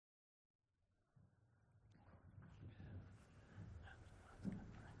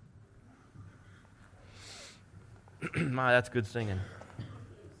My, that's good singing.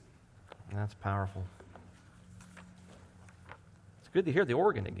 That's powerful. It's good to hear the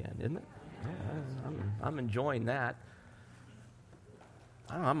organ again, isn't it? Yeah, I'm enjoying that.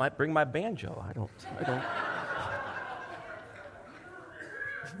 I don't know, I might bring my banjo. I don't.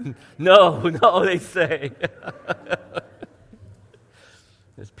 No, they say.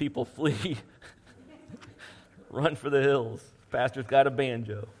 As people flee, run for the hills. Pastor's got a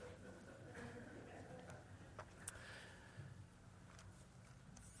banjo.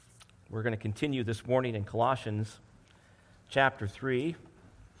 We're going to continue this morning in Colossians chapter 3,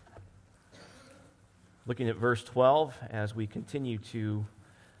 looking at verse 12 as we continue to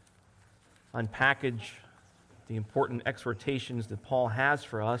unpackage the important exhortations that Paul has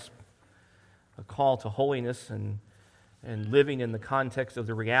for us, a call to holiness and living in the context of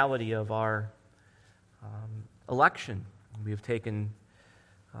the reality of our election. We have taken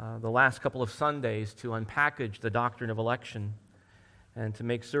the last couple of Sundays to unpackage the doctrine of election and to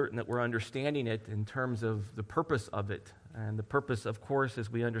make certain that we're understanding it in terms of the purpose of it. And the purpose, of course, as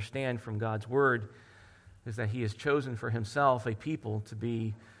we understand from God's Word, is that He has chosen for Himself a people to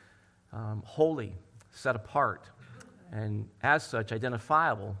be holy, set apart, and as such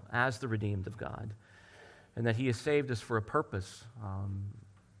identifiable as the redeemed of God, and that He has saved us for a purpose.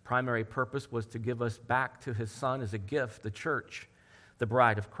 Primary purpose was to give us back to His Son as a gift, the church, the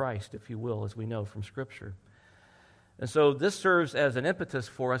bride of Christ, if you will, as we know from Scripture. And so this serves as an impetus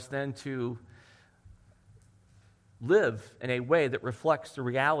for us then to live in a way that reflects the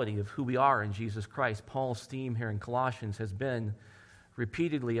reality of who we are in Jesus Christ. Paul's theme here in Colossians has been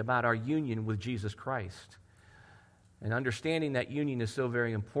repeatedly about our union with Jesus Christ. And understanding that union is so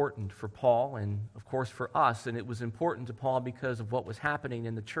very important for Paul and, of course, for us. And it was important to Paul because of what was happening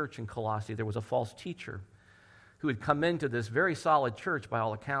in the church in Colossae. There was a false teacher who had come into this very solid church by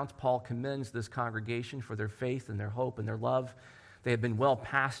all accounts. Paul commends this congregation for their faith and their hope and their love. They had been well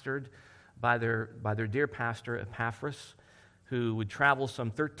pastored by their dear pastor Epaphras, who would travel some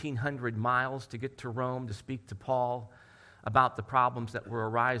 1,300 miles to get to Rome to speak to Paul about the problems that were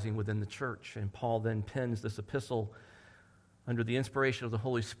arising within the church. And Paul then pens this epistle under the inspiration of the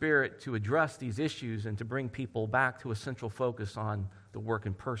Holy Spirit to address these issues and to bring people back to a central focus on the work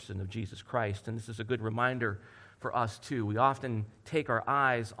and person of Jesus Christ. And this is a good reminder for us too. We often take our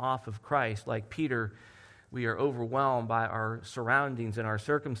eyes off of Christ. Like Peter, we are overwhelmed by our surroundings and our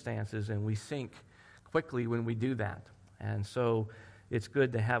circumstances, and we sink quickly when we do that. And so it's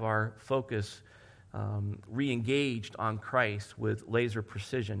good to have our focus re-engaged on Christ with laser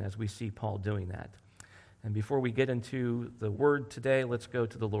precision as we see Paul doing that. And before we get into the Word today, let's go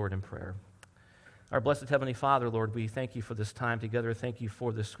to the Lord in prayer. Our blessed Heavenly Father, Lord, we thank You for this time together. Thank You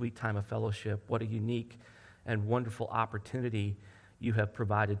for this sweet time of fellowship. What a unique and wonderful opportunity You have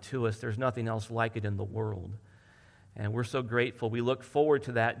provided to us. There's nothing else like it in the world. And we're so grateful. We look forward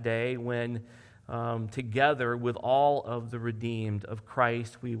to that day when together with all of the redeemed of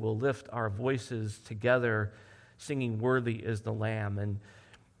Christ, we will lift our voices together, singing, "Worthy is the Lamb." And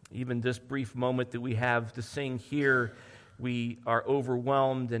even this brief moment that we have to sing here, we are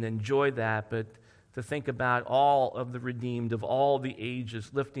overwhelmed and enjoy that. But to think about all of the redeemed of all the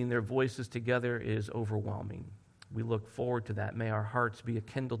ages lifting their voices together is overwhelming. We look forward to that. May our hearts be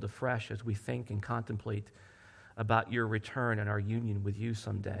kindled afresh as we think and contemplate about Your return and our union with You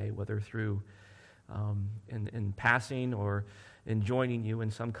someday, whether through in passing or in joining You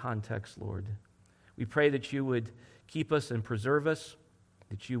in some context, Lord. We pray that You would keep us and preserve us,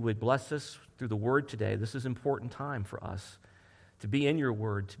 that You would bless us through the Word today. This is an important time for us to be in Your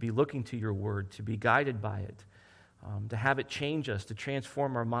Word, to be looking to Your Word, to be guided by it, to have it change us, to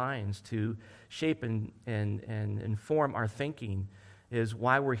transform our minds, to shape and inform our thinking is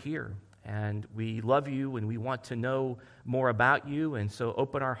why we're here. And we love You and we want to know more about You, and so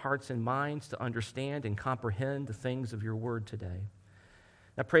open our hearts and minds to understand and comprehend the things of Your Word today.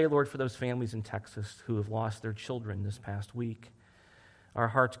 I pray, Lord, for those families in Texas who have lost their children this past week. Our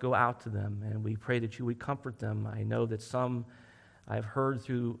hearts go out to them, and we pray that You would comfort them. I know that some I've heard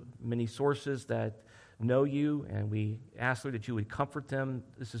through many sources that know You, and we ask, Lord, that You would comfort them.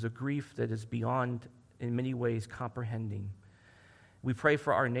 This is a grief that is beyond, in many ways, comprehending. We pray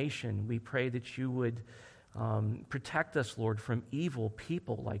for our nation. We pray that You would protect us, Lord, from evil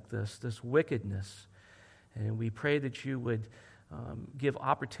people like this wickedness. And we pray that You would give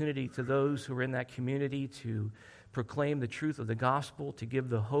opportunity to those who are in that community to proclaim the truth of the gospel, to give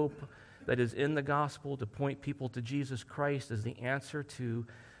the hope that is in the gospel, to point people to Jesus Christ as the answer to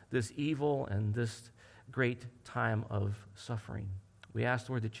this evil and this great time of suffering. We ask,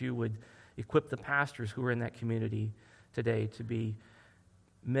 Lord, that You would equip the pastors who are in that community today to be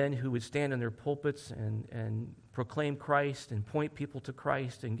men who would stand in their pulpits and proclaim Christ and point people to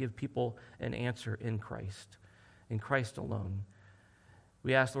Christ and give people an answer in Christ alone.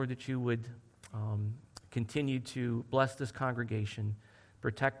 We ask, Lord, that you would continue to bless this congregation,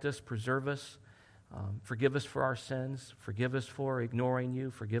 protect us, preserve us, forgive us for our sins, forgive us for ignoring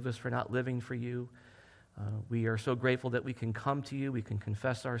you, forgive us for not living for you. We are so grateful that we can come to you, we can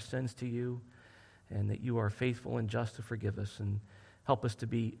confess our sins to you, and that you are faithful and just to forgive us, and help us to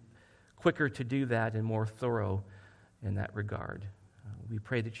be quicker to do that and more thorough in that regard. We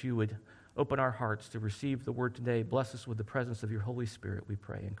pray that you would open our hearts to receive the word today. Bless us with the presence of your Holy Spirit, we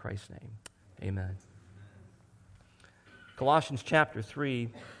pray in Christ's name. Amen. Colossians chapter 3,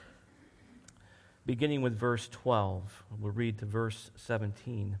 beginning with verse 12. We'll read to verse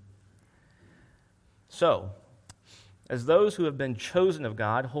 17. So, as those who have been chosen of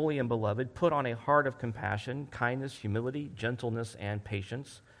God, holy and beloved, put on a heart of compassion, kindness, humility, gentleness, and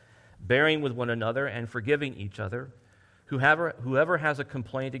patience, bearing with one another and forgiving each other. Whoever has a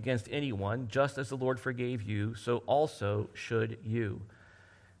complaint against anyone, just as the Lord forgave you, so also should you.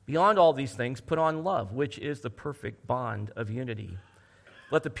 Beyond all these things, put on love, which is the perfect bond of unity.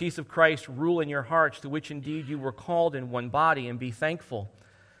 Let the peace of Christ rule in your hearts, to which indeed you were called in one body, and be thankful.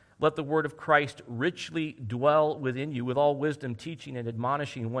 Let the word of Christ richly dwell within you, with all wisdom, teaching and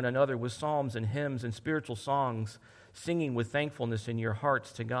admonishing one another with psalms and hymns and spiritual songs, singing with thankfulness in your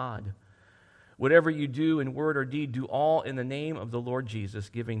hearts to God. Whatever you do in word or deed, do all in the name of the Lord Jesus,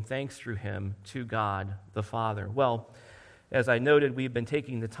 giving thanks through him to God the Father. Well, as I noted, we've been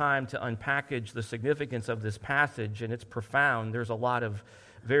taking the time to unpackage the significance of this passage, and it's profound. There's a lot of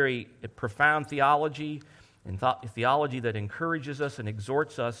very profound theology and theology that encourages us and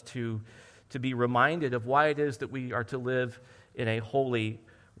exhorts us to be reminded of why it is that we are to live in a holy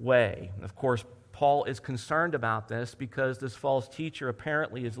way. Of course, Paul is concerned about this because this false teacher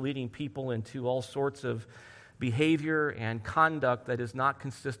apparently is leading people into all sorts of behavior and conduct that is not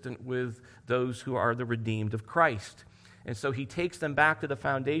consistent with those who are the redeemed of Christ. And so he takes them back to the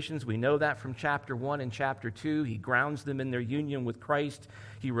foundations. We know that from chapter 1 and chapter 2. He grounds them in their union with Christ.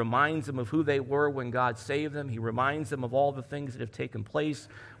 He reminds them of who they were when God saved them. He reminds them of all the things that have taken place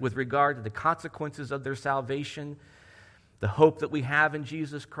with regard to the consequences of their salvation, the hope that we have in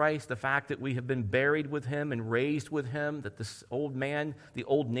Jesus Christ, the fact that we have been buried with him and raised with him, that this old man, the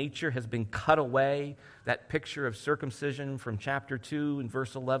old nature, has been cut away. That picture of circumcision from chapter 2 and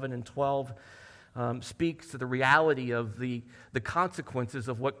verse 11 and 12 speaks to the reality of the consequences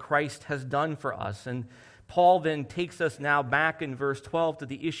of what Christ has done for us. And Paul then takes us now back in verse 12 to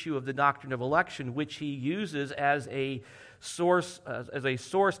the issue of the doctrine of election, which he uses as a source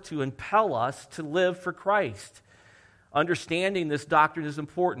to impel us to live for Christ. Understanding this doctrine is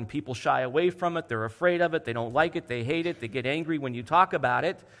important. People shy away from it. They're afraid of it. They don't like it. They hate it. They get angry when you talk about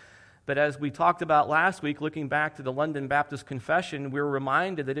it. But as we talked about last week, looking back to the London Baptist Confession, we're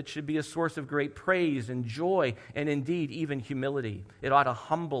reminded that it should be a source of great praise and joy and indeed even humility. It ought to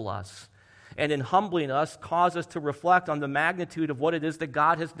humble us. And in humbling us, cause us to reflect on the magnitude of what it is that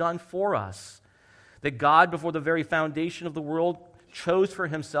God has done for us. That God, before the very foundation of the world, chose for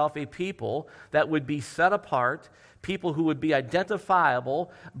himself a people that would be set apart, people who would be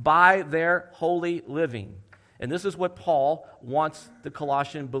identifiable by their holy living. And this is what Paul wants the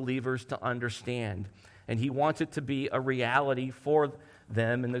Colossian believers to understand. And he wants it to be a reality for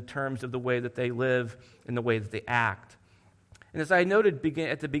them in the terms of the way that they live and the way that they act. And as I noted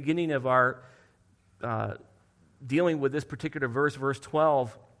at the beginning of our dealing with this particular verse, verse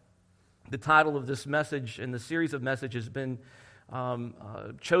 12, the title of this message and the series of messages has been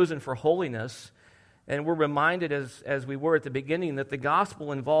chosen for holiness. And we're reminded, as we were at the beginning, that the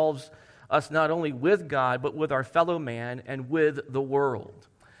gospel involves us not only with God, but with our fellow man and with the world.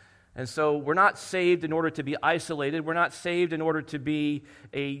 And so we're not saved in order to be isolated. We're not saved in order to be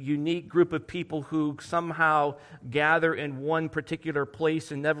a unique group of people who somehow gather in one particular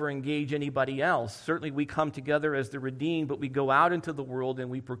place and never engage anybody else. Certainly we come together as the redeemed, but we go out into the world and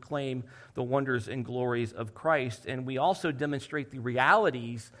we proclaim the wonders and glories of Christ. And we also demonstrate the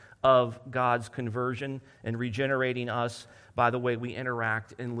realities of God's conversion and regenerating us by the way we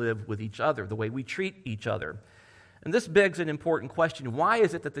interact and live with each other, the way we treat each other. And this begs an important question. Why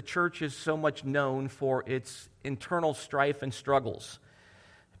is it that the church is so much known for its internal strife and struggles?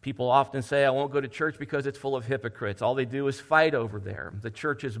 People often say, I won't go to church because it's full of hypocrites. All they do is fight over there. The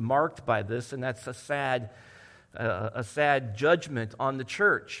church is marked by this, and that's a sad judgment on the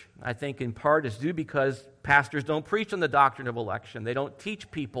church. I think in part it's due because pastors don't preach on the doctrine of election. They don't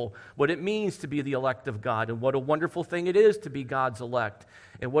teach people what it means to be the elect of God and what a wonderful thing it is to be God's elect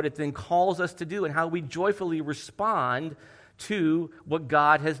and what it then calls us to do and how we joyfully respond to what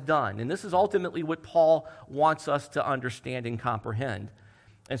God has done. And this is ultimately what Paul wants us to understand and comprehend.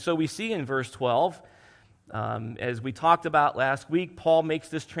 And so we see in verse 12, as we talked about last week, Paul makes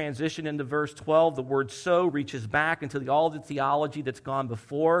this transition into verse 12. The word so reaches back into all the theology that's gone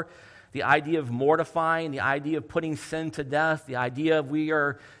before, the idea of mortifying, the idea of putting sin to death, the idea of we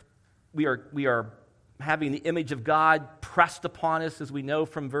are having the image of God pressed upon us, as we know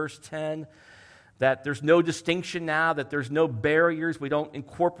from verse 10, that there's no distinction now, that there's no barriers. We don't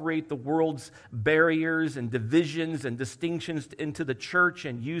incorporate the world's barriers and divisions and distinctions into the church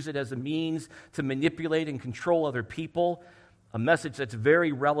and use it as a means to manipulate and control other people. A message that's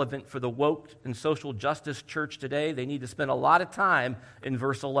very relevant for the woke and social justice church today. They need to spend a lot of time in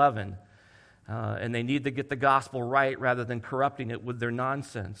verse 11. And they need to get the gospel right rather than corrupting it with their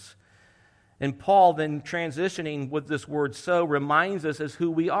nonsense. And Paul, then transitioning with this word so, reminds us as who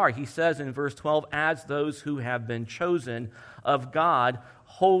we are. He says in verse 12, as those who have been chosen of God,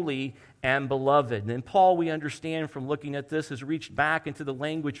 holy and beloved. And Paul, we understand from looking at this, has reached back into the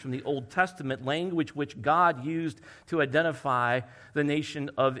language from the Old Testament, language which God used to identify the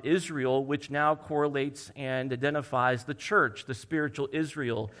nation of Israel, which now correlates and identifies the church, the spiritual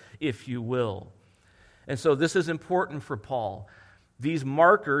Israel, if you will. And so this is important for Paul. These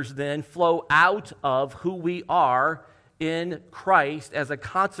markers then flow out of who we are in Christ as a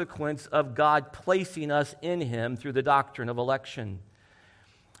consequence of God placing us in Him through the doctrine of election.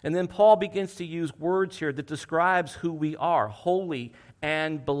 And then Paul begins to use words here that describes who we are, holy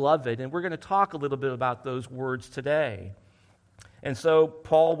and beloved. And we're going to talk a little bit about those words today. And so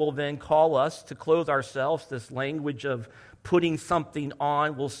Paul will then call us to clothe ourselves. This language of putting something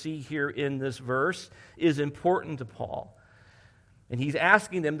on, we'll see here in this verse, is important to Paul. And he's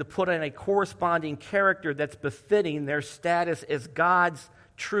asking them to put on a corresponding character that's befitting their status as God's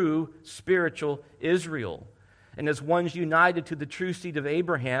true spiritual Israel. And as ones united to the true seed of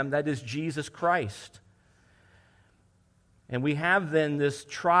Abraham, that is Jesus Christ. And we have then this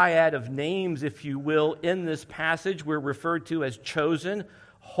triad of names, if you will, in this passage. We're referred to as chosen,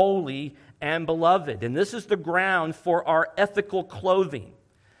 holy, and beloved. And this is the ground for our ethical clothing.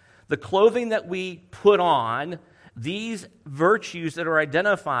 The clothing that we put on, these virtues that are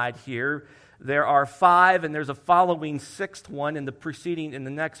identified here, there are 5, and there's a following 6th one in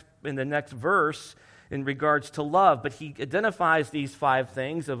the next verse in regards to love. But he identifies these 5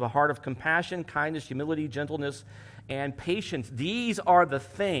 things of a heart of compassion, kindness, humility, gentleness, and patience. These are the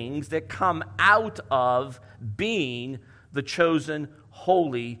things that come out of being the chosen,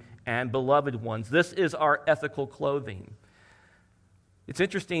 holy, and beloved ones. This is our ethical clothing. It's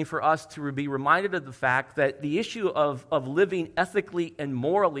interesting for us to be reminded of the fact that the issue of living ethically and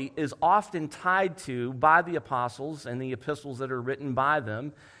morally is often tied to, by the apostles and the epistles that are written by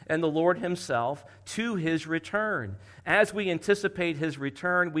them, and the Lord Himself, to His return. As we anticipate His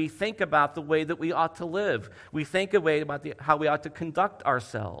return, we think about the way that we ought to live. We think about how we ought to conduct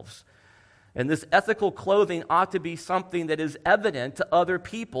ourselves. And this ethical clothing ought to be something that is evident to other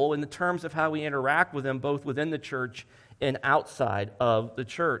people in the terms of how we interact with them, both within the church and outside of the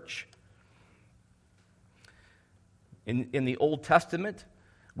church. In the Old Testament,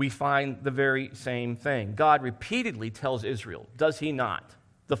 we find the very same thing. God repeatedly tells Israel, does He not,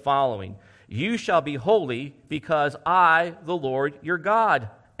 the following: you shall be holy because I, the Lord your God,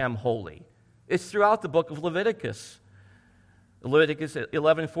 am holy. It's throughout the book of Leviticus. Leviticus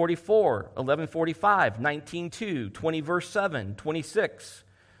 11:44, 11:45, 19:2, 20 verse 7, 26,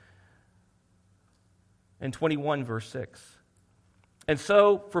 and 21 verse 6. And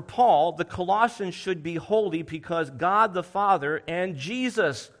so, for Paul, the Colossians should be holy because God the Father and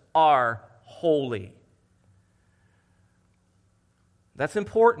Jesus are holy. That's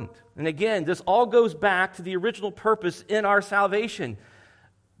important. And again, this all goes back to the original purpose in our salvation.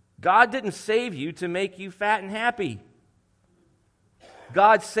 God didn't save you to make you fat and happy.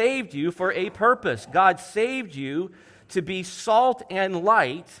 God saved you for a purpose. God saved you to be salt and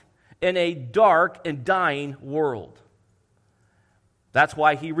light in a dark and dying world. That's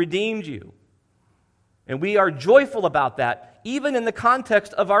why He redeemed you. And we are joyful about that, even in the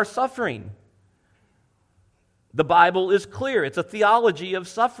context of our suffering. The Bible is clear. It's a theology of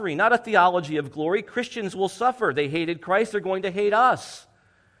suffering, not a theology of glory. Christians will suffer. They hated Christ. They're going to hate us.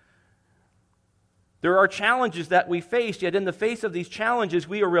 There are challenges that we face, yet in the face of these challenges,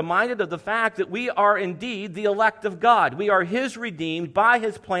 we are reminded of the fact that we are indeed the elect of God. We are His redeemed by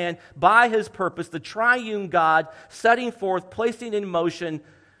His plan, by His purpose, the triune God setting forth, placing in motion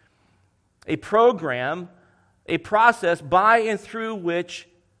a program, a process by and through which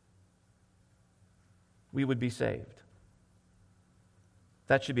we would be saved.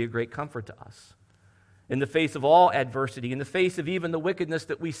 That should be a great comfort to us. In the face of all adversity, in the face of even the wickedness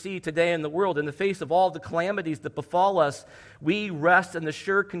that we see today in the world, in the face of all the calamities that befall us, we rest in the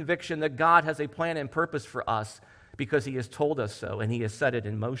sure conviction that God has a plan and purpose for us because He has told us so, and He has set it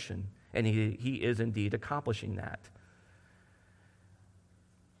in motion, and He is indeed accomplishing that.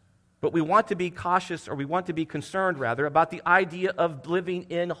 But we want to be cautious, or we want to be concerned, rather, about the idea of living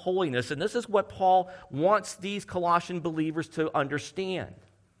in holiness, and this is what Paul wants these Colossian believers to understand.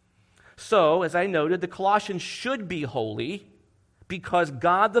 So, as I noted, the Colossians should be holy because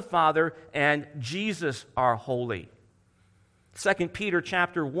God the Father and Jesus are holy. 2 Peter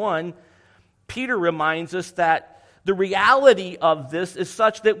chapter 1, Peter reminds us that the reality of this is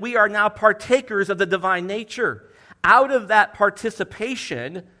such that we are now partakers of the divine nature. Out of that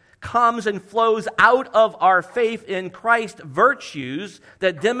participation comes and flows out of our faith in Christ virtues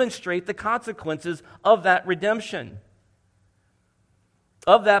that demonstrate the consequences of that redemption,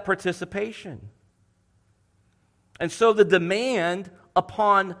 of that participation. And so the demand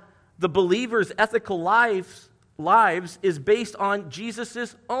upon the believer's ethical lives is based on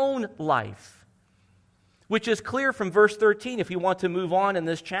Jesus' own life, which is clear from verse 13. If you want to move on in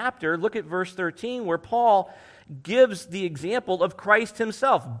this chapter, look at verse 13 where Paul gives the example of Christ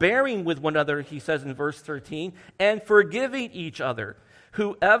himself, bearing with one another, he says in verse 13, and forgiving each other.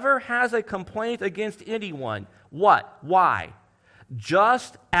 Whoever has a complaint against anyone, what? Why?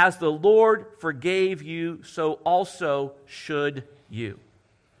 Just as the Lord forgave you, so also should you.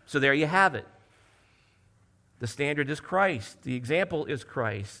 So there you have it. The standard is Christ. The example is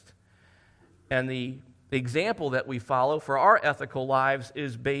Christ. And the example that we follow for our ethical lives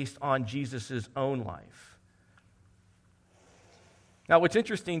is based on Jesus' own life. Now, what's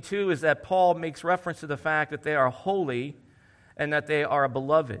interesting, too, is that Paul makes reference to the fact that they are holy and that they are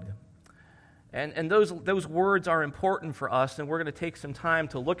beloved. And those words are important for us, and we're going to take some time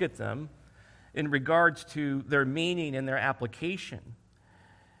to look at them in regards to their meaning and their application.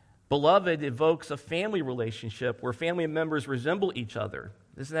 Beloved evokes a family relationship where family members resemble each other.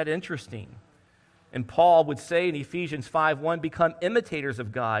 Isn't that interesting? And Paul would say in Ephesians 5:1, become imitators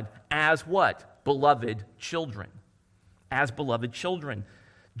of God as what? Beloved children. As beloved children.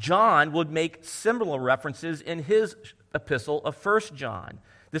 John would make similar references in his epistle of 1 John.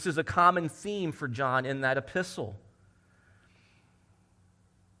 This is a common theme for John in that epistle.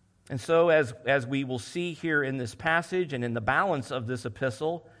 And so as we will see here in this passage and in the balance of this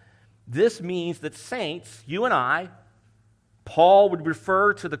epistle, this means that saints, you and I, Paul would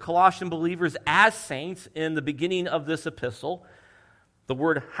refer to the Colossian believers as saints in the beginning of this epistle. The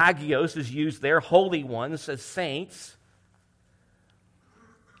word hagios is used there, holy ones, as saints.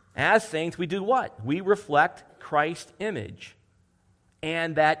 As saints, we do what? We reflect Christ's image.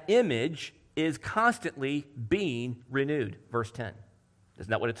 And that image is constantly being renewed. Verse 10. Isn't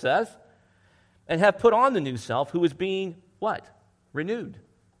that what it says? And have put on the new self, who is being what? Renewed.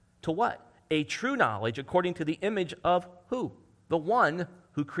 To what? A true knowledge according to the image of who? The one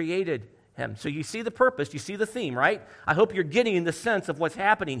who created him. So you see the purpose, you see the theme, right? I hope you're getting the sense of what's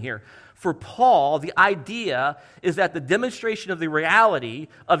happening here. For Paul, the idea is that the demonstration of the reality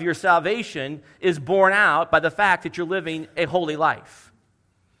of your salvation is borne out by the fact that you're living a holy life.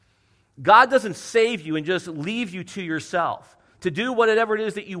 God doesn't save you and just leave you to yourself to do whatever it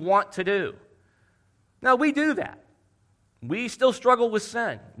is that you want to do. Now, we do that. We still struggle with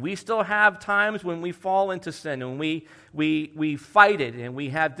sin. We still have times when we fall into sin and we fight it and we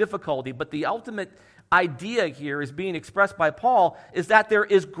have difficulty. But the ultimate idea here is being expressed by Paul is that there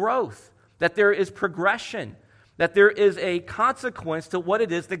is growth, that there is progression, that there is a consequence to what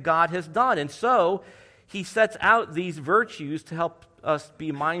it is that God has done. And so he sets out these virtues to help us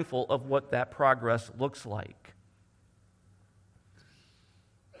be mindful of what that progress looks like.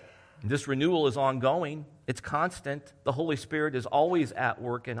 This renewal is ongoing. It's constant. The Holy Spirit is always at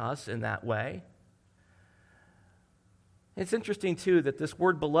work in us in that way. It's interesting, too, that this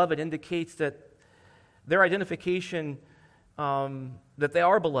word beloved indicates that their identification, that they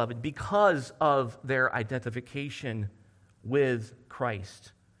are beloved because of their identification with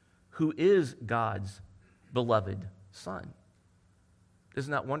Christ, who is God's beloved Son.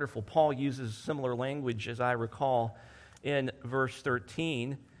 Isn't that wonderful? Paul uses similar language, as I recall, in verse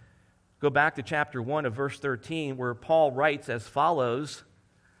 13. Go back to chapter 1 of verse 13, where Paul writes as follows,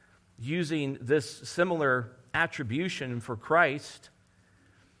 using this similar attribution for Christ.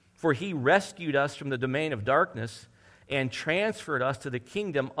 For he rescued us from the domain of darkness and transferred us to the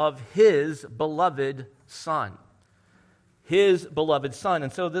kingdom of his beloved Son. His beloved Son.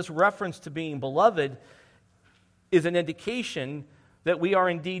 And so this reference to being beloved is an indication that we are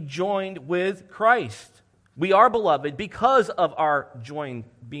indeed joined with Christ. We are beloved because of our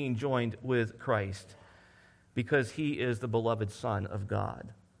being joined with Christ. because he is the beloved Son of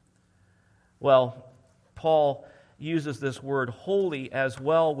God. Well, Paul uses this word holy as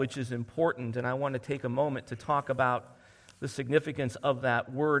well, which is important, and I want to take a moment to talk about the significance of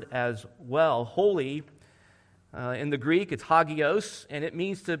that word as well. Holy, in the Greek, it's hagios, and it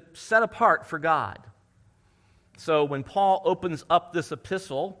means to set apart for God. So when Paul opens up this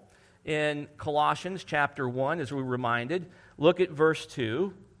epistle in Colossians chapter 1, as we're reminded, look at verse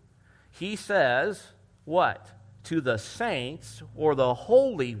 2. He says, what? To the saints, or the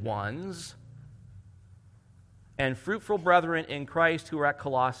holy ones, and fruitful brethren in Christ who are at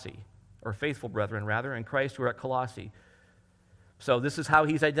Colossae, or faithful brethren, rather, in Christ who are at Colossae. So this is how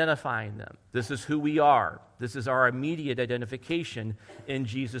he's identifying them. This is who we are. This is our immediate identification in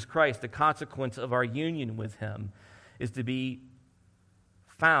Jesus Christ. The consequence of our union with him is to be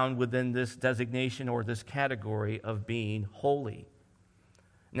found within this designation or this category of being holy.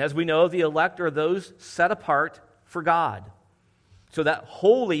 And as we know, the elect are those set apart for God. So that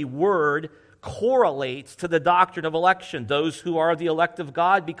holy word correlates to the doctrine of election. Those who are the elect of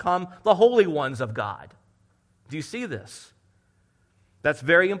God become the holy ones of God. Do you see this? That's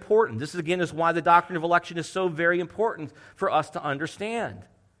very important. This, again, is why the doctrine of election is so very important for us to understand.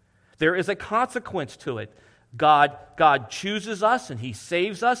 There is a consequence to it. God chooses us, and he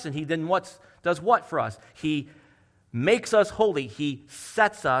saves us, and he then does what for us? He makes us holy. He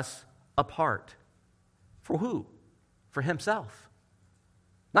sets us apart. For who? For himself.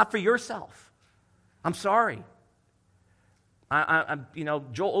 Not for yourself. I'm sorry.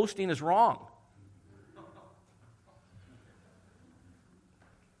 Joel Osteen is wrong.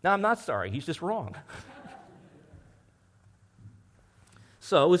 No, I'm not sorry. He's just wrong.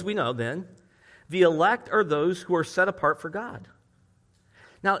 So, as we know then, the elect are those who are set apart for God.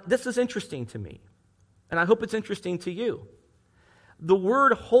 Now, this is interesting to me, and I hope it's interesting to you. The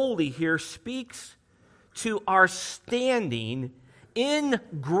word holy here speaks to our standing in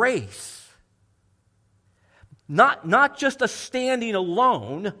grace. Not just a standing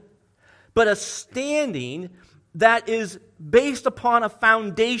alone, but a standing that is based upon a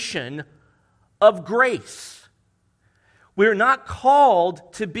foundation of grace. We're not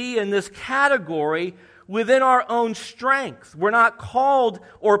called to be in this category within our own strength. We're not called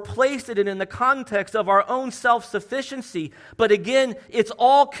or placed it in the context of our own self-sufficiency. But again, it's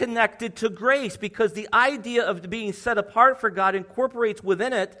all connected to grace, because the idea of being set apart for God incorporates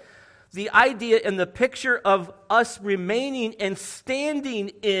within it the idea and the picture of us remaining and standing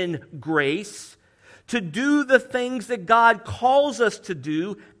in grace to do the things that God calls us to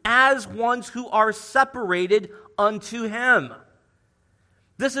do as ones who are separated unto him.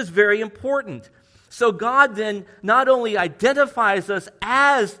 This is very important. So God then not only identifies us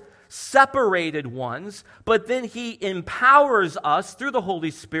as separated ones, but then he empowers us through the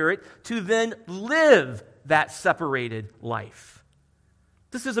Holy Spirit to then live that separated life.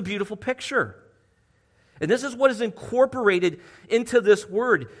 This is a beautiful picture. And this is what is incorporated into this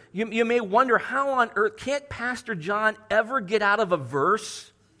word. You may wonder, how on earth, can't Pastor John ever get out of a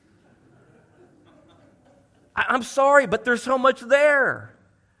verse? I'm sorry, but there's so much there.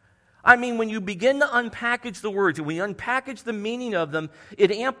 I mean, when you begin to unpackage the words, and when you unpackage the meaning of them,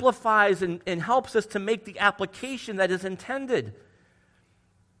 it amplifies and helps us to make the application that is intended.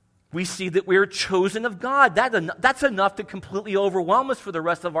 We see that we are chosen of God. That's enough to completely overwhelm us for the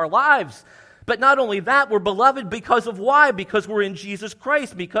rest of our lives. But not only that, we're beloved because of why? Because we're in Jesus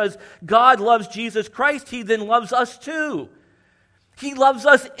Christ. Because God loves Jesus Christ, he then loves us too. He loves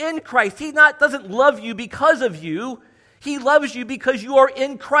us in Christ. He doesn't love you because of you. He loves you because you are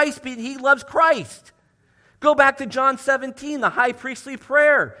in Christ, but he loves Christ. Go back to John 17, the high priestly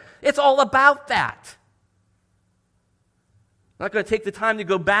prayer. It's all about that. I'm not going to take the time to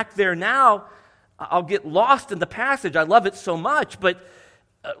go back there now. I'll get lost in the passage. I love it so much, but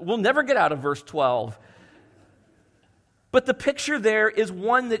we'll never get out of verse 12. But the picture there is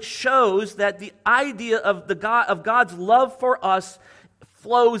one that shows that the idea of God's love for us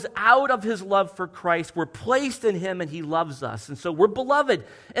flows out of his love for Christ. We're placed in him and he loves us. And so we're beloved.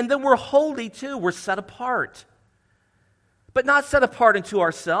 And then we're holy too. We're set apart. But not set apart unto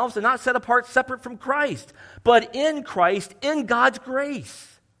ourselves and not set apart separate from Christ, but in Christ, in God's grace.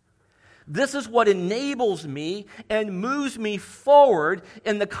 This is what enables me and moves me forward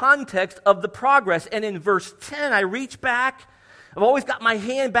in the context of the progress. And in verse 10, I reach back. I've always got my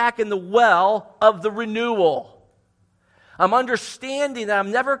hand back in the well of the renewal. I'm understanding that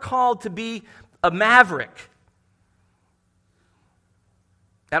I'm never called to be a maverick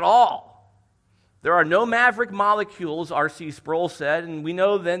at all. There are no maverick molecules, R.C. Sproul said, and we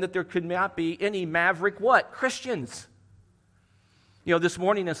know then that there could not be any maverick what? Christians. You know, this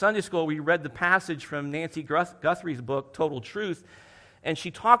morning in Sunday school, we read the passage from Nancy Guthrie's book, Total Truth, and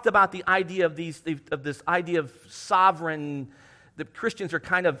she talked about the idea of this idea of sovereign, that Christians are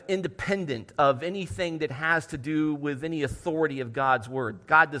kind of independent of anything that has to do with any authority of God's word.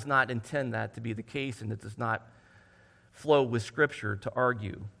 God does not intend that to be the case, and it does not flow with Scripture to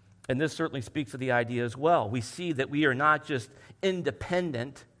argue. And this certainly speaks to the idea as well. We see that we are not just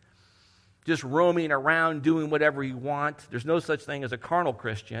independent, just roaming around doing whatever you want. There's no such thing as a carnal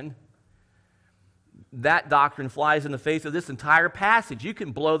Christian. That doctrine flies in the face of this entire passage. You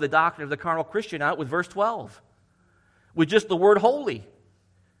can blow the doctrine of the carnal Christian out with verse 12, with just the word holy.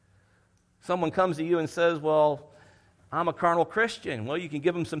 Someone comes to you and says, well, I'm a carnal Christian. Well, you can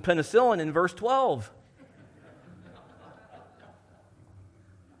give them some penicillin in verse 12.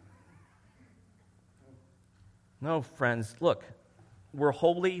 No, friends, look, we're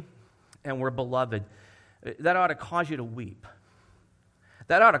holy and we're beloved. That ought to cause you to weep.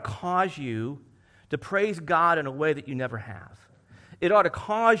 That ought to cause you to praise God in a way that you never have. It ought to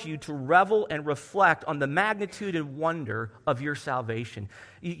cause you to revel and reflect on the magnitude and wonder of your salvation.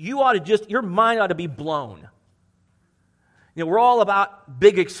 You ought to your mind ought to be blown. You know, we're all about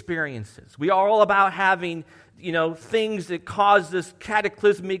big experiences. We are all about having, things that cause this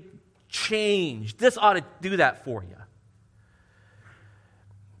cataclysmic change. This ought to do that for you.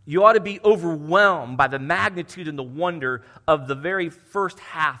 You ought to be overwhelmed by the magnitude and the wonder of the very first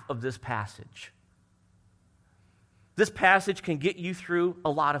half of this passage. This passage can get you through a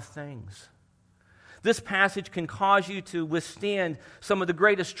lot of things. This passage can cause you to withstand some of the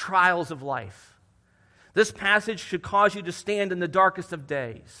greatest trials of life. This passage should cause you to stand in the darkest of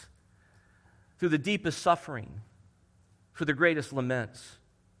days, through the deepest suffering, for the greatest laments.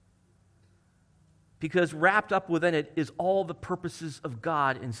 Because wrapped up within it is all the purposes of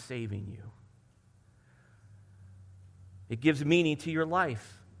God in saving you. It gives meaning to your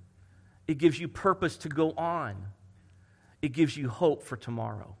life. It gives you purpose to go on. It gives you hope for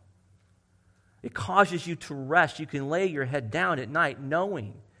tomorrow. It causes you to rest. You can lay your head down at night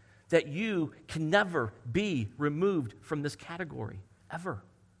knowing that you can never be removed from this category, ever.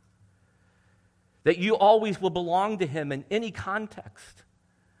 That you always will belong to Him in any context.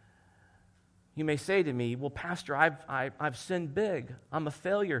 You may say to me, well, Pastor, I've sinned big. I'm a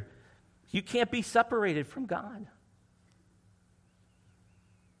failure. You can't be separated from God.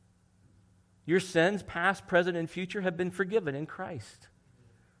 Your sins, past, present, and future, have been forgiven in Christ.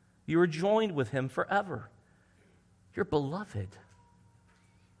 You are joined with Him forever. You're beloved.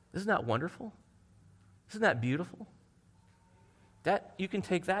 Isn't that wonderful? Isn't that beautiful? That you can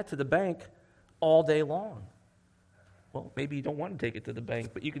take that to the bank all day long. Well, maybe you don't want to take it to the bank,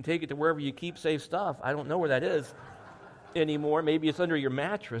 but you can take it to wherever you keep safe stuff. I don't know where that is anymore. Maybe it's under your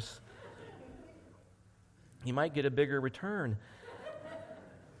mattress. You might get a bigger return.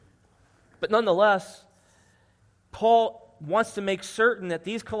 But nonetheless, Paul wants to make certain that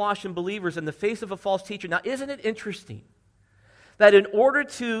these Colossian believers, in the face of a false teacher, now isn't it interesting that in order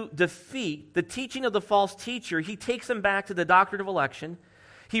to defeat the teaching of the false teacher, he takes them back to the doctrine of election.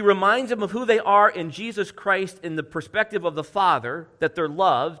 He reminds them of who they are in Jesus Christ in the perspective of the Father, that they're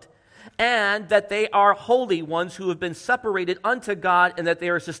loved, and that they are holy ones who have been separated unto God, and that they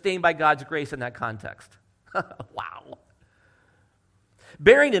are sustained by God's grace in that context. Wow.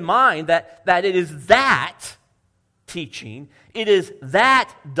 Bearing in mind that it is that teaching, it is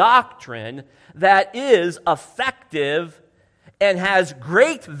that doctrine that is effective and has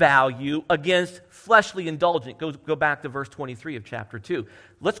great value against fleshly indulgence. Go back to verse 23 of chapter 2.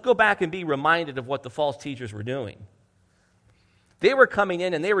 Let's go back and be reminded of what the false teachers were doing. They were coming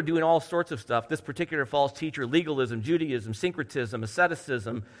in and they were doing all sorts of stuff. This particular false teacher, legalism, Judaism, syncretism,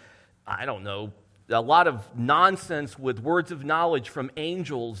 asceticism, I don't know, a lot of nonsense with words of knowledge from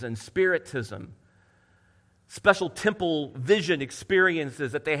angels and spiritism. Special temple vision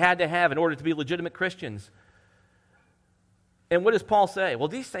experiences that they had to have in order to be legitimate Christians. And what does Paul say? Well,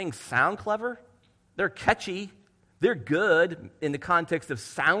 these things sound clever. They're catchy. They're good in the context of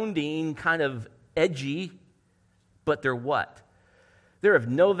sounding kind of edgy. But they're what? They're of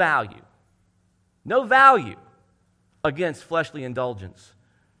no value. No value against fleshly indulgence.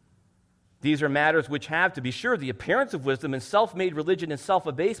 These are matters which have, to be sure, the appearance of wisdom and self-made religion and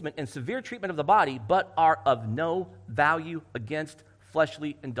self-abasement and severe treatment of the body, but are of no value against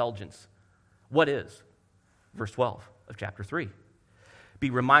fleshly indulgence. What is? Verse 12 of chapter 3.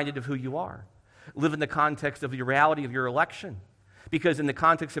 Be reminded of who you are. Live in the context of the reality of your election. Because in the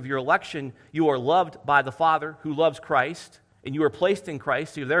context of your election, you are loved by the Father who loves Christ, and you are placed in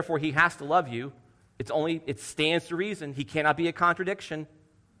Christ, so therefore He has to love you. It stands to reason. He cannot be a contradiction.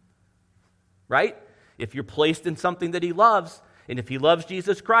 Right? If you're placed in something that He loves, And if he loves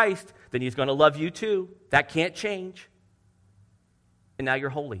Jesus Christ, then he's going to love you too. That can't change. And now you're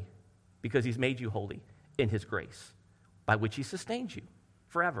holy because he's made you holy in his grace, by which he sustains you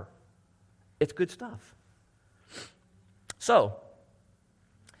forever. It's good stuff. So,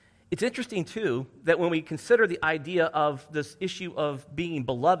 it's interesting, too, that when we consider the idea of this issue of being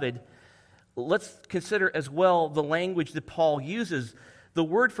beloved, let's consider as well the language that Paul uses. The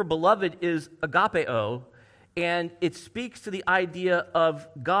word for beloved is agapeo, and it speaks to the idea of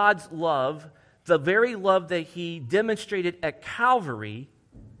God's love, the very love that he demonstrated at Calvary,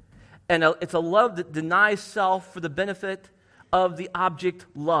 and it's a love that denies self for the benefit of the object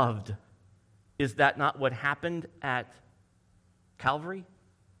loved. Is that not what happened at Calvary?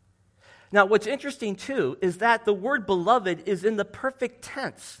 Now, what's interesting, too, is that the word beloved is in the perfect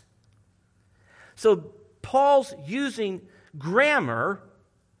tense. So Paul's using grammar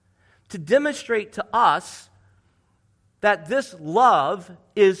to demonstrate to us that this love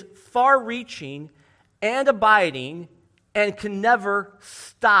is far-reaching and abiding and can never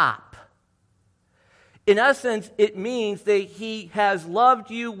stop. In essence, it means that he has loved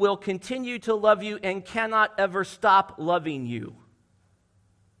you, will continue to love you, and cannot ever stop loving you.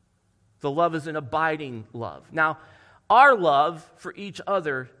 The love is an abiding love. Now, our love for each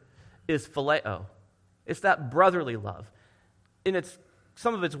other is phileo. It's that brotherly love. In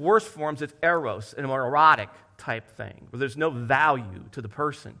some of its worst forms, it's eros, an erotic type thing, where there's no value to the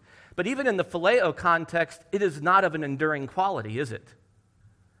person. But even in the phileo context, it is not of an enduring quality, is it?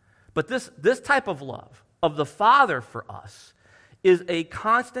 But this type of love of the Father for us is a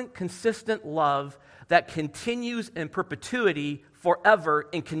constant, consistent love that continues in perpetuity forever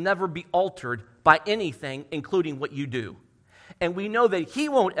and can never be altered by anything, including what you do. And we know that he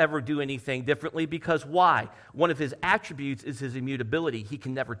won't ever do anything differently because why? One of his attributes is his immutability. He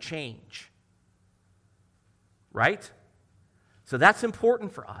can never change. Right? So that's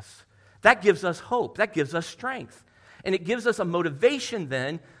important for us. That gives us hope. That gives us strength. And it gives us a motivation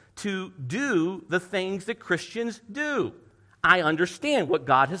then to do the things that Christians do. I understand what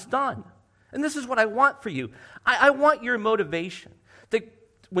God has done. And this is what I want for you. I want your motivation. That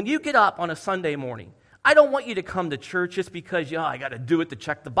when you get up on a Sunday morning, I don't want you to come to church just because, I got to do it to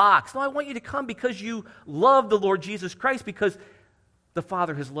check the box. No, I want you to come because you love the Lord Jesus Christ, because the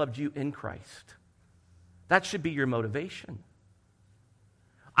Father has loved you in Christ. That should be your motivation.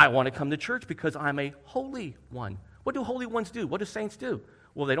 I want to come to church because I'm a holy one. What do holy ones do? What do saints do?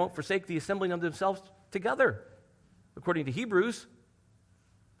 Well, they don't forsake the assembling of themselves together, according to Hebrews.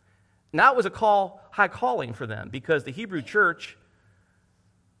 Now it was a high calling for them, because the Hebrew church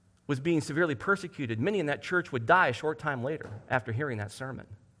was being severely persecuted. Many in that church would die a short time later after hearing that sermon.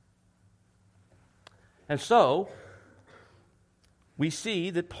 And so, we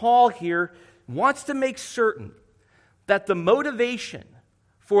see that Paul here wants to make certain that the motivation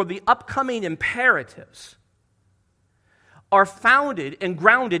for the upcoming imperatives are founded and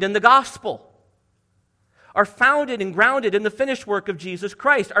grounded in the gospel, are founded and grounded in the finished work of Jesus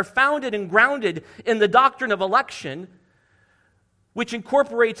Christ, are founded and grounded in the doctrine of election, which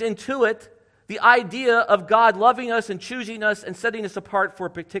incorporates into it the idea of God loving us and choosing us and setting us apart for a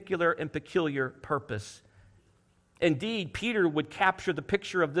particular and peculiar purpose. Indeed, Peter would capture the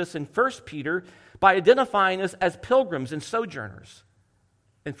picture of this in 1 Peter by identifying us as pilgrims and sojourners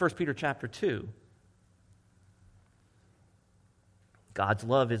in 1 Peter chapter 2. God's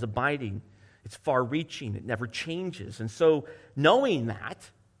love is abiding. It's far-reaching. It never changes. And so knowing that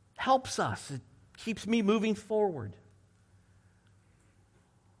helps us. It keeps me moving forward.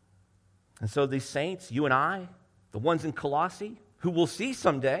 And so these saints, you and I, the ones in Colossae, who we'll see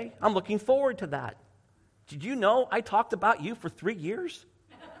someday, I'm looking forward to that. Did you know I talked about you for 3 years?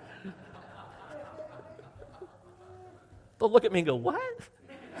 They'll look at me and go, what?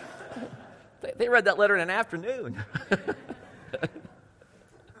 They read that letter in an afternoon.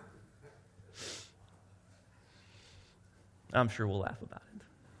 I'm sure we'll laugh about it.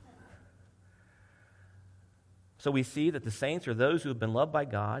 So we see that the saints are those who have been loved by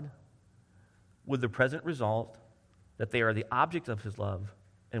God, with the present result that they are the object of his love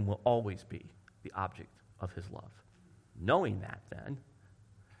and will always be the object of his love. Knowing that, then,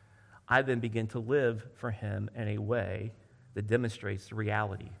 I then begin to live for him in a way that demonstrates the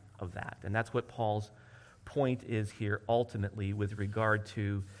reality of that. And that's what Paul's point is here ultimately with regard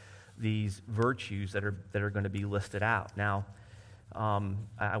to these virtues that are going to be listed out. Now,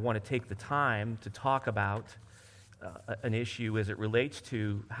 I want to take the time to talk about an issue as it relates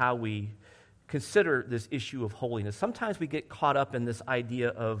to how we consider this issue of holiness. Sometimes we get caught up in this idea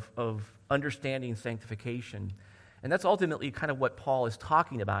of understanding sanctification, and that's ultimately kind of what Paul is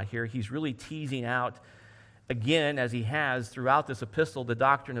talking about here. He's really teasing out again, as he has throughout this epistle, the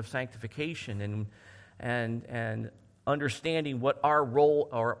doctrine of sanctification and understanding what our role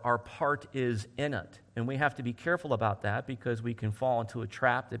or our part is in it. And we have to be careful about that because we can fall into a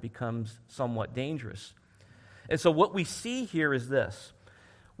trap that becomes somewhat dangerous. And so what we see here is this.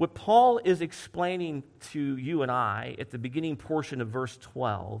 What Paul is explaining to you and I at the beginning portion of verse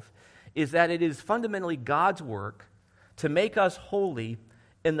 12 is that it is fundamentally God's work to make us holy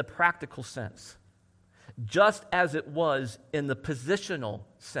in the practical sense, just as it was in the positional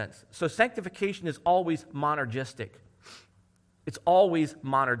sense. So sanctification is always monergistic. It's always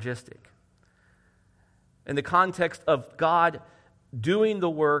monergistic. In the context of God doing the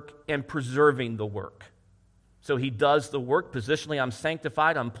work and preserving the work. So he does the work. Positionally, I'm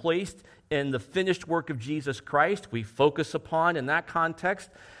sanctified. I'm placed in the finished work of Jesus Christ. We focus upon, in that context,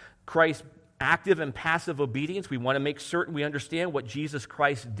 Christ's active and passive obedience. We want to make certain we understand what Jesus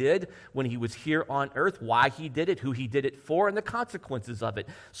Christ did when he was here on earth, why he did it, who he did it for, and the consequences of it.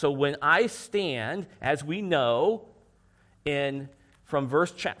 So when I stand, as we know,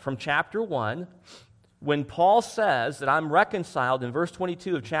 from chapter 1, when Paul says that I'm reconciled in verse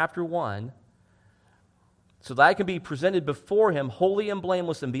 22 of chapter 1, so that I can be presented before him holy and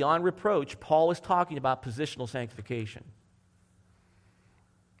blameless and beyond reproach, Paul is talking about positional sanctification.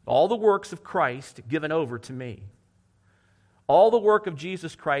 All the works of Christ given over to me. All the work of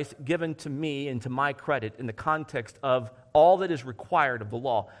Jesus Christ given to me and to my credit in the context of all that is required of the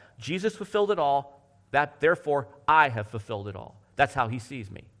law. Jesus fulfilled it all, therefore I have fulfilled it all. That's how he sees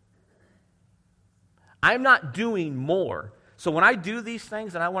me. I'm not doing more. So when I do these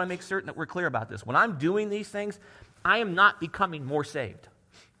things, and I want to make certain that we're clear about this, when I'm doing these things, I am not becoming more saved.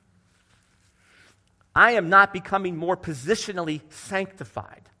 I am not becoming more positionally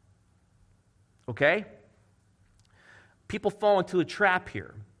sanctified. Okay? People fall into a trap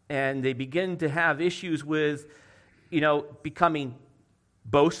here, and they begin to have issues with, becoming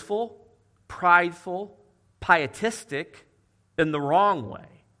boastful, prideful, pietistic in the wrong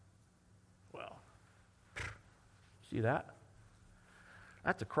way. Well, see that?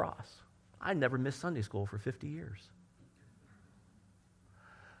 That's a cross. I never missed Sunday school for 50 years.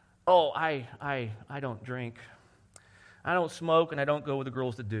 Oh, I don't drink. I don't smoke, and I don't go with the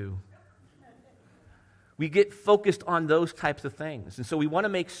girls that do. We get focused on those types of things. And so we want to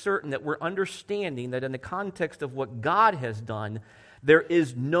make certain that we're understanding that in the context of what God has done, there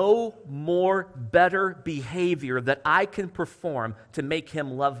is no more better behavior that I can perform to make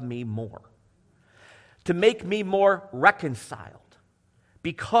him love me more, to make me more reconciled,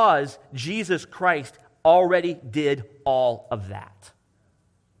 because Jesus Christ already did all of that.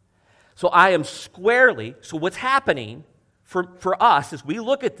 So I am squarely, so what's happening for us as we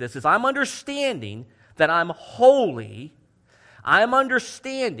look at this is I'm understanding that I'm holy. I'm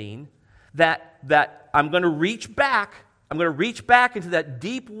understanding that I'm going to reach back. I'm going to reach back into that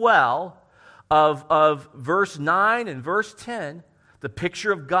deep well of verse 9 and verse 10, the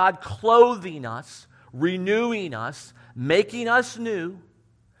picture of God clothing us, renewing us, making us new,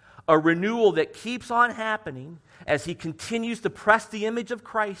 a renewal that keeps on happening as he continues to press the image of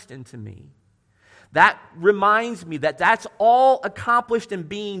Christ into me. That reminds me that that's all accomplished and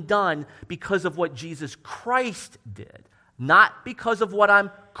being done because of what Jesus Christ did, not because of what I'm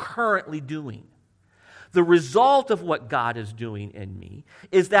currently doing. The result of what God is doing in me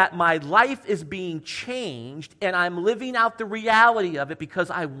is that my life is being changed and I'm living out the reality of it because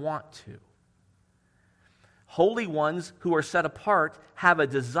I want to. Holy ones who are set apart have a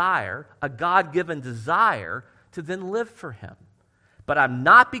desire, a God-given desire, to then live for him. But I'm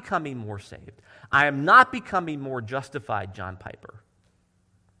not becoming more saved. I am not becoming more justified, John Piper.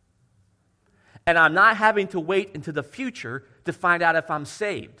 And I'm not having to wait into the future to find out if I'm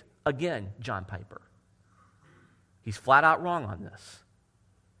saved. Again, John Piper. He's flat out wrong on this.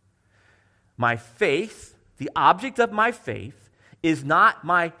 My faith, the object of my faith, is not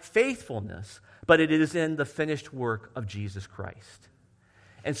my faithfulness, but it is in the finished work of Jesus Christ.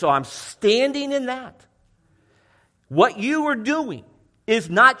 And so I'm standing in that. What you are doing is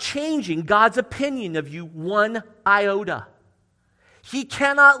not changing God's opinion of you one iota. He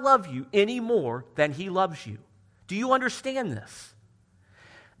cannot love you any more than he loves you. Do you understand this?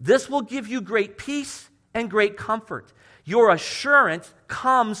 This will give you great peace and great comfort. Your assurance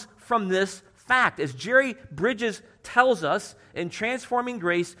comes from this fact. As Jerry Bridges tells us in Transforming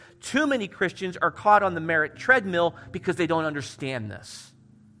Grace, too many Christians are caught on the merit treadmill because they don't understand this.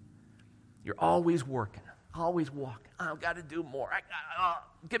 You're always working, always walking. I've got to do more.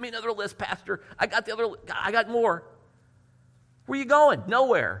 Give me another list, Pastor. I got more. Where are you going?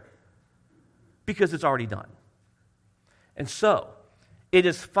 Nowhere. Because it's already done. And so, It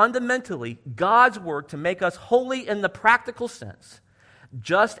is fundamentally God's work to make us holy in the practical sense,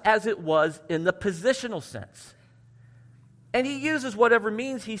 just as it was in the positional sense. And he uses whatever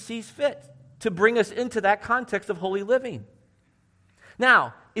means he sees fit to bring us into that context of holy living.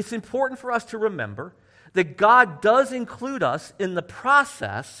 Now, it's important for us to remember that God does include us in the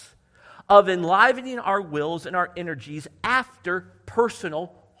process of enlivening our wills and our energies after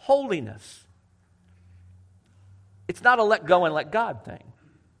personal holiness. It's not a let go and let God thing,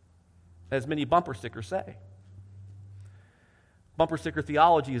 as many bumper stickers say. Bumper sticker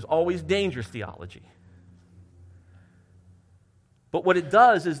theology is always dangerous theology. But what it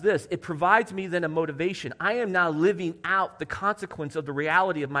does is this: it provides me then a motivation. I am now living out the consequence of the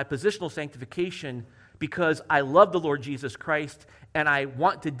reality of my positional sanctification because I love the Lord Jesus Christ and I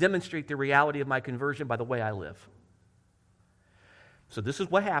want to demonstrate the reality of my conversion by the way I live. So this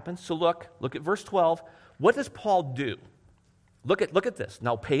is what happens. So look at verse 12. What does Paul do? Look at this.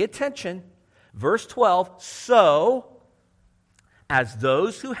 Now pay attention. Verse 12, so as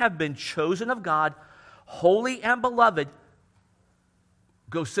those who have been chosen of God, holy and beloved,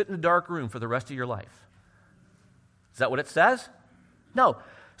 go sit in a dark room for the rest of your life. Is that what it says? No.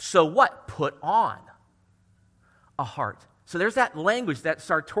 So what? Put on a heart. So there's that language, that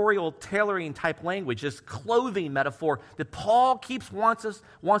sartorial tailoring type language, this clothing metaphor that Paul wants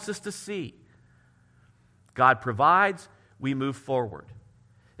us to see. God provides, we move forward.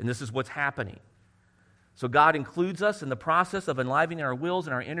 And this is what's happening. So God includes us in the process of enlivening our wills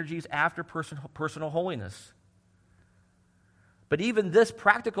and our energies after personal holiness. But even this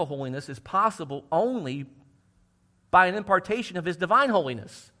practical holiness is possible only by an impartation of his divine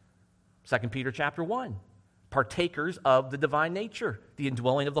holiness. 2 Peter chapter 1. Partakers of the divine nature, the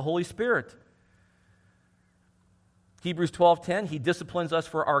indwelling of the Holy Spirit. Hebrews 12:10, he disciplines us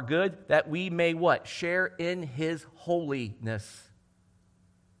for our good, that we may what? Share in his holiness.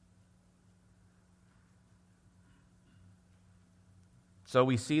 So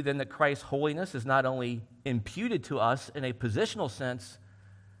we see then that Christ's holiness is not only imputed to us in a positional sense,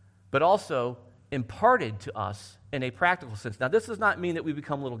 but also imparted to us in a practical sense. Now, this does not mean that we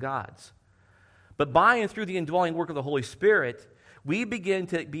become little gods. But by and through the indwelling work of the Holy Spirit, we begin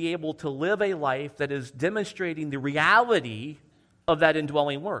to be able to live a life that is demonstrating the reality of that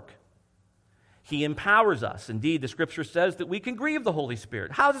indwelling work. He empowers us. Indeed, the Scripture says that we can grieve the Holy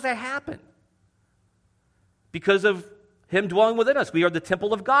Spirit. How does that happen? Because of him dwelling within us. We are the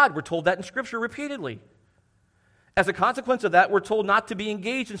temple of God. We're told that in Scripture repeatedly. As a consequence of that, we're told not to be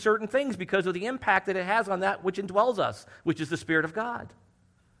engaged in certain things because of the impact that it has on that which indwells us, which is the Spirit of God.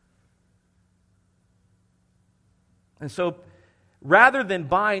 And so, rather than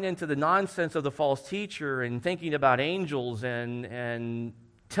buying into the nonsense of the false teacher and thinking about angels and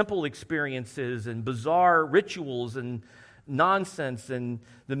temple experiences and bizarre rituals and nonsense and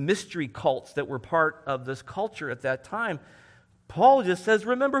the mystery cults that were part of this culture at that time, Paul just says,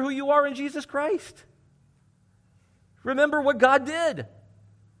 remember who you are in Jesus Christ. Remember what God did.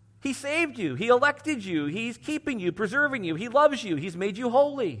 He saved you. He elected you. He's keeping you, preserving you. He loves you. He's made you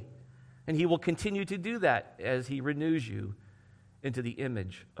holy. And he will continue to do that as he renews you into the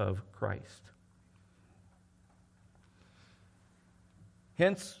image of Christ.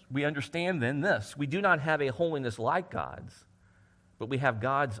 Hence, we understand then this. We do not have a holiness like God's, but we have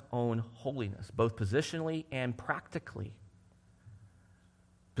God's own holiness, both positionally and practically.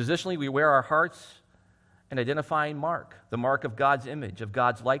 Positionally, we wear our hearts an identifying mark, the mark of God's image, of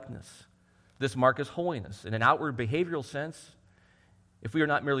God's likeness. This mark is holiness. In an outward behavioral sense, if we are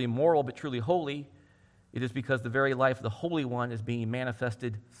not merely moral but truly holy, it is because the very life of the Holy One is being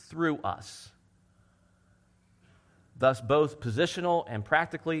manifested through us. Thus, both positional and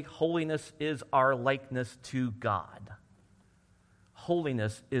practically, holiness is our likeness to God.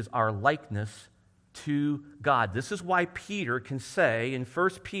 Holiness is our likeness to God. This is why Peter can say in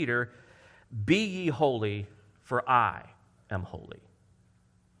 1 Peter, "Be ye holy, for I am holy."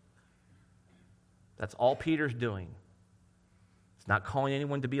 That's all Peter's doing. It's not calling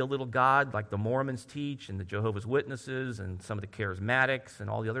anyone to be a little god like the Mormons teach and the Jehovah's Witnesses and some of the charismatics and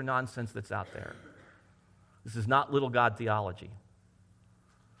all the other nonsense that's out there. This is not little god theology.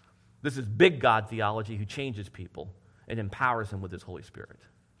 This is big God theology who changes people and empowers them with his Holy Spirit.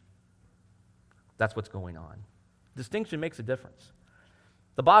 That's what's going on. Distinction makes a difference.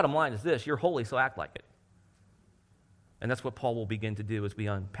 The bottom line is this: you're holy, so act like it. And that's what Paul will begin to do as we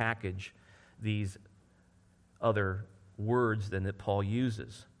unpackage these other words then that Paul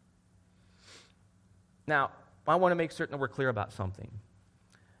uses. Now, I want to make certain that we're clear about something.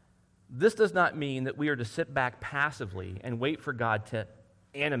 This does not mean that we are to sit back passively and wait for God to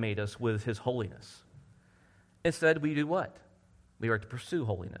animate us with his holiness. Instead, we do what? We are to pursue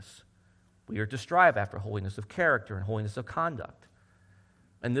holiness. We are to strive after holiness of character and holiness of conduct.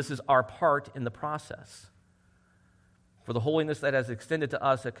 And this is our part in the process. For the holiness that has extended to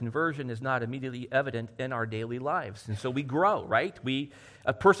us at conversion is not immediately evident in our daily lives. And so we grow, right?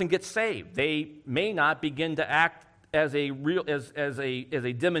 A person gets saved. They may not begin to act as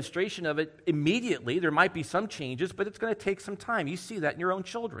a demonstration of it immediately. There might be some changes, but it's going to take some time. You see that in your own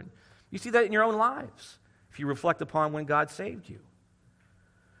children. You see that in your own lives if you reflect upon when God saved you.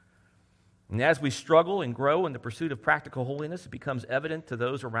 And as we struggle and grow in the pursuit of practical holiness, it becomes evident to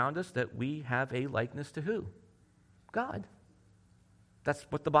those around us that we have a likeness to who? God. That's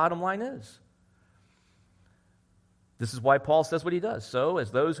what the bottom line is. This is why Paul says what he does. So,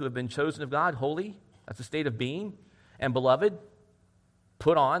 as those who have been chosen of God, holy, that's a state of being, and beloved,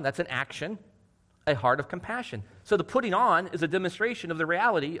 put on, that's an action, a heart of compassion. So the putting on is a demonstration of the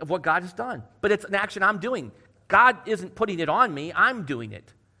reality of what God has done. But it's an action I'm doing. God isn't putting it on me, I'm doing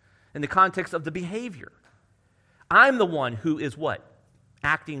it in the context of the behavior. I'm the one who is what?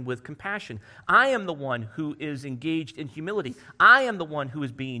 Acting with compassion. I am the one who is engaged in humility. I am the one who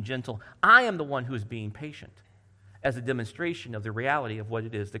is being gentle. I am the one who is being patient as a demonstration of the reality of what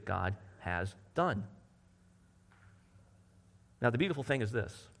it is that God has done. Now, the beautiful thing is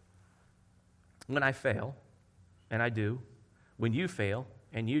this. When I fail, and I do, when you fail,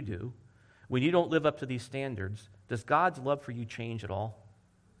 and you do, when you don't live up to these standards, does God's love for you change at all?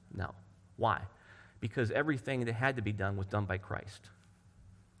 No. Why? Because everything that had to be done was done by Christ.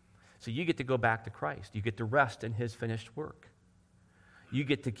 So you get to go back to Christ. You get to rest in his finished work. You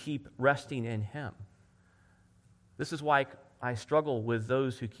get to keep resting in him. This is why I struggle with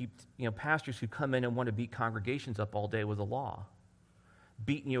those who keep, pastors who come in and want to beat congregations up all day with the law,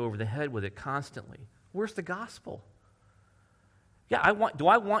 beating you over the head with it constantly. Where's the gospel? Yeah, do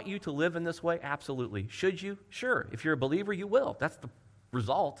I want you to live in this way? Absolutely. Should you? Sure. If you're a believer, you will. That's the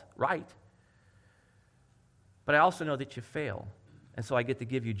result, right? But I also know that you fail, and so I get to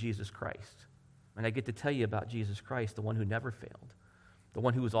give you Jesus Christ. And I get to tell you about Jesus Christ, the one who never failed, the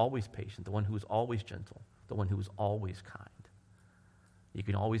one who was always patient, the one who was always gentle, the one who was always kind. You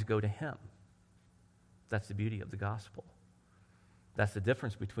can always go to him. That's the beauty of the gospel. That's the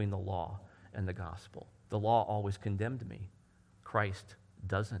difference between the law and the gospel. The law always condemned me. Christ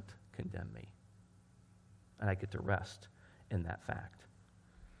doesn't condemn me. And I get to rest in that fact.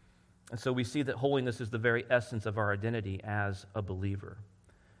 And so we see that holiness is the very essence of our identity as a believer.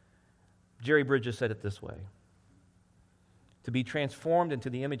 Jerry Bridges said it this way: to be transformed into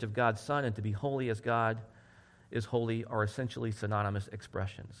the image of God's Son and to be holy as God is holy are essentially synonymous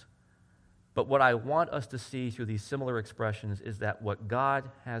expressions. But what I want us to see through these similar expressions is that what God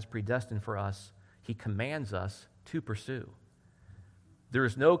has predestined for us, he commands us to pursue. There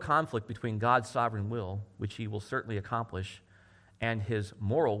is no conflict between God's sovereign will, which he will certainly accomplish, and his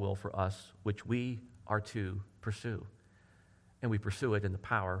moral will for us, which we are to pursue. And we pursue it in the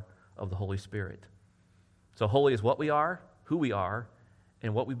power of the Holy Spirit. So holy is what we are, who we are,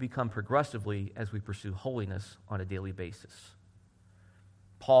 and what we become progressively as we pursue holiness on a daily basis.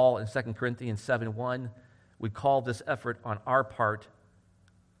 Paul in 2 Corinthians 7:1 would call this effort on our part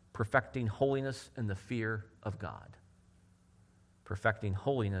perfecting holiness in the fear of God. Perfecting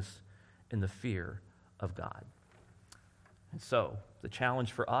holiness in the fear of God. And so, the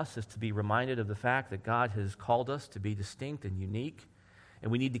challenge for us is to be reminded of the fact that God has called us to be distinct and unique,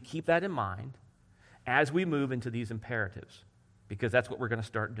 and we need to keep that in mind as we move into these imperatives, because that's what we're going to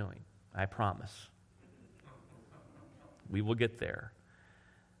start doing, I promise. We will get there.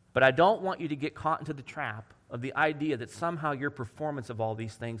 But I don't want you to get caught into the trap of the idea that somehow your performance of all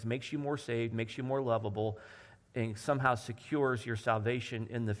these things makes you more saved, makes you more lovable, and somehow secures your salvation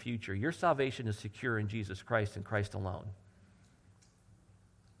in the future. Your salvation is secure in Jesus Christ and Christ alone.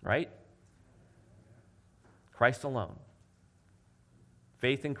 Right? Christ alone.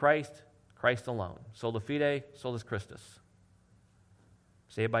 Faith in Christ, Christ alone. Sola fide, solus Christus.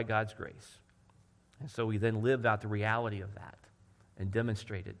 Saved by God's grace. And so we then live out the reality of that and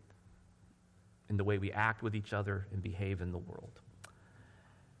demonstrate it in the way we act with each other and behave in the world.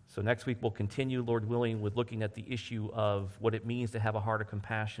 So next week we'll continue, Lord willing, with looking at the issue of what it means to have a heart of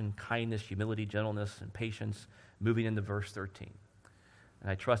compassion, kindness, humility, gentleness, and patience, moving into verse 13. And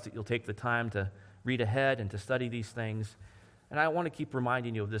I trust that you'll take the time to read ahead and to study these things. And I want to keep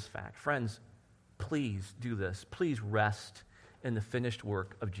reminding you of this fact. Friends, please do this. Please rest in the finished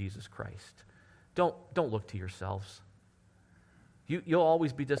work of Jesus Christ. Don't look to yourselves. You'll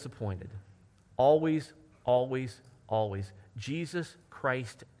always be disappointed. Always, always, always. Jesus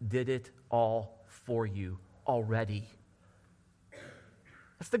Christ did it all for you already.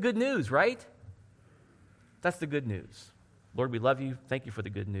 That's the good news, right? That's the good news. Lord, we love you. Thank you for the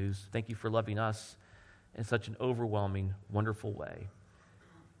good news. Thank you for loving us in such an overwhelming, wonderful way.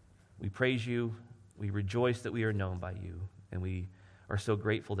 We praise you. We rejoice that we are known by you, and we are so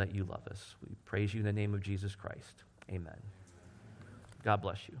grateful that you love us. We praise you in the name of Jesus Christ. Amen. God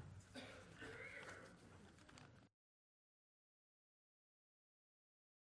bless you.